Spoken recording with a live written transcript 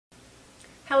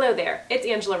Hello there, it's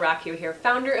Angela Rocchio here,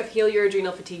 founder of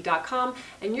HealYourAdrenalFatigue.com,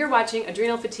 and you're watching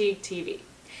Adrenal Fatigue TV.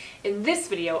 In this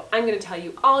video, I'm going to tell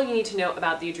you all you need to know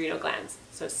about the adrenal glands,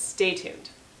 so stay tuned.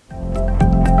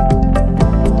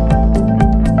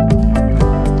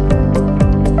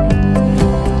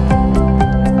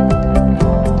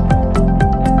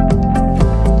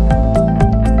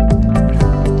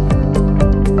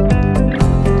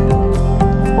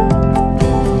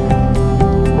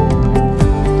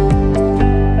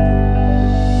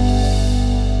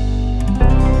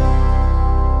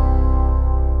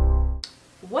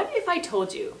 What if I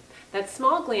told you that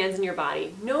small glands in your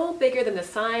body, no bigger than the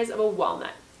size of a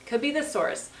walnut, could be the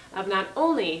source of not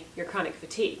only your chronic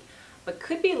fatigue, but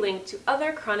could be linked to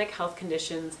other chronic health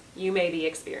conditions you may be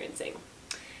experiencing?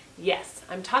 Yes,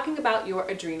 I'm talking about your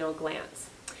adrenal glands.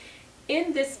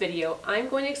 In this video, I'm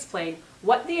going to explain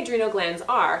what the adrenal glands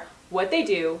are, what they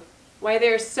do, why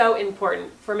they're so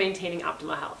important for maintaining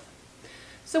optimal health.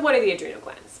 So what are the adrenal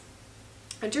glands?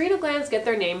 Adrenal glands get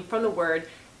their name from the word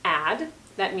ad,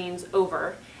 that means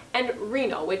over, and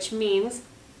renal, which means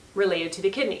related to the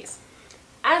kidneys.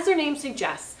 As their name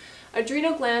suggests,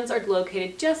 adrenal glands are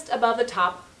located just above the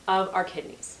top of our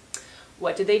kidneys.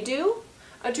 What do they do?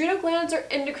 Adrenal glands are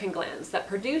endocrine glands that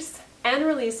produce and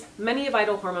release many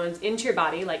vital hormones into your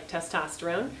body, like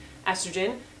testosterone,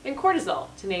 estrogen, and cortisol,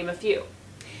 to name a few.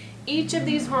 Each of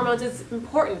these hormones is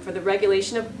important for the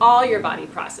regulation of all your body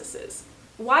processes.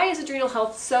 Why is adrenal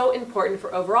health so important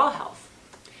for overall health?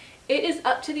 It is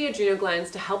up to the adrenal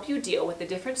glands to help you deal with the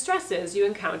different stresses you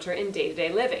encounter in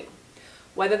day-to-day living.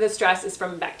 Whether the stress is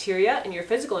from bacteria in your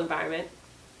physical environment,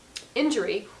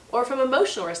 injury, or from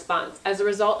emotional response as a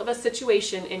result of a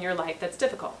situation in your life that's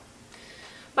difficult.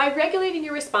 By regulating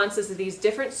your responses to these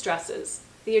different stresses,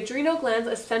 the adrenal glands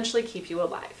essentially keep you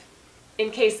alive.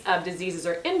 In case of diseases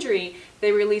or injury,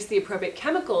 they release the appropriate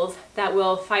chemicals that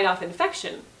will fight off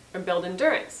infection or build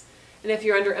endurance. And if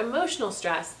you're under emotional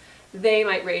stress, they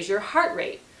might raise your heart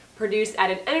rate, produce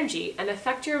added energy, and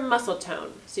affect your muscle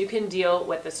tone so you can deal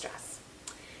with the stress.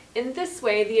 In this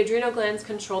way, the adrenal glands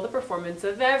control the performance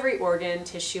of every organ,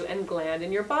 tissue, and gland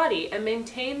in your body and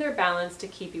maintain their balance to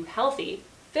keep you healthy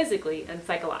physically and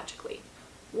psychologically.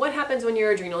 What happens when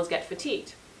your adrenals get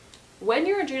fatigued? When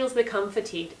your adrenals become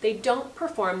fatigued, they don't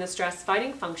perform the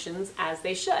stress-fighting functions as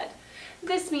they should.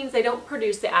 This means they don't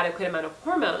produce the adequate amount of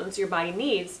hormones your body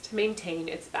needs to maintain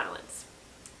its balance.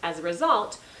 As a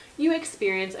result, you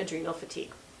experience adrenal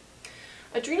fatigue.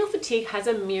 Adrenal fatigue has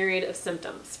a myriad of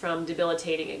symptoms, from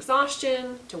debilitating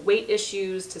exhaustion, to weight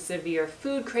issues, to severe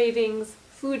food cravings,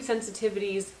 food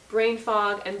sensitivities, brain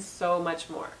fog, and so much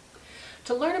more.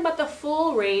 To learn about the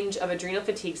full range of adrenal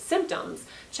fatigue symptoms,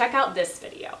 check out this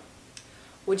video.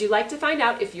 Would you like to find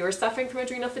out if you're suffering from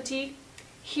adrenal fatigue?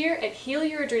 Here at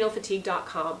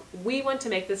HealYourAdrenalFatigue.com, we want to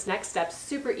make this next step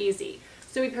super easy,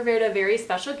 so we prepared a very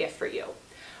special gift for you.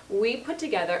 We put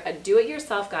together a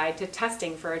do-it-yourself guide to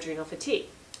testing for adrenal fatigue.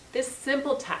 This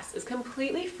simple test is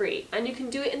completely free, and you can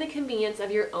do it in the convenience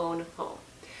of your own home.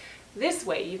 This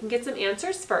way, you can get some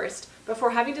answers first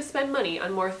before having to spend money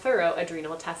on more thorough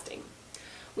adrenal testing.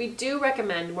 We do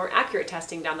recommend more accurate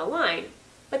testing down the line,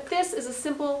 but this is a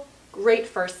simple, great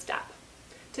first step.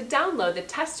 To download the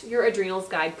Test Your Adrenals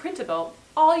Guide printable,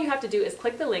 all you have to do is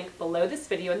click the link below this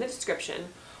video in the description,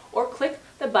 or click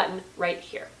the button right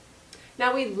here.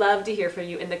 Now, we'd love to hear from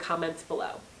you in the comments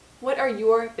below. What are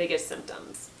your biggest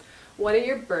symptoms? What are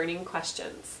your burning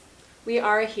questions? We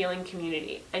are a healing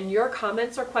community, and your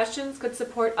comments or questions could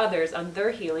support others on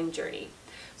their healing journey.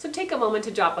 So take a moment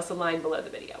to drop us a line below the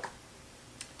video.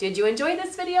 Did you enjoy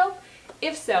this video?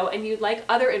 If so, and you'd like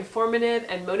other informative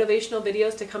and motivational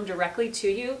videos to come directly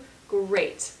to you,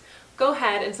 great. Go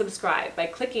ahead and subscribe by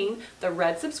clicking the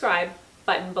red subscribe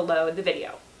button below the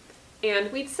video.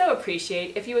 And we'd so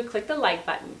appreciate if you would click the like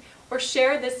button or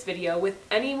share this video with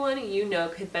anyone you know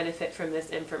could benefit from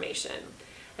this information.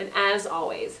 And as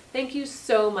always, thank you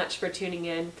so much for tuning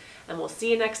in, and we'll see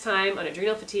you next time on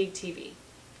Adrenal Fatigue TV.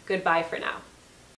 Goodbye for now.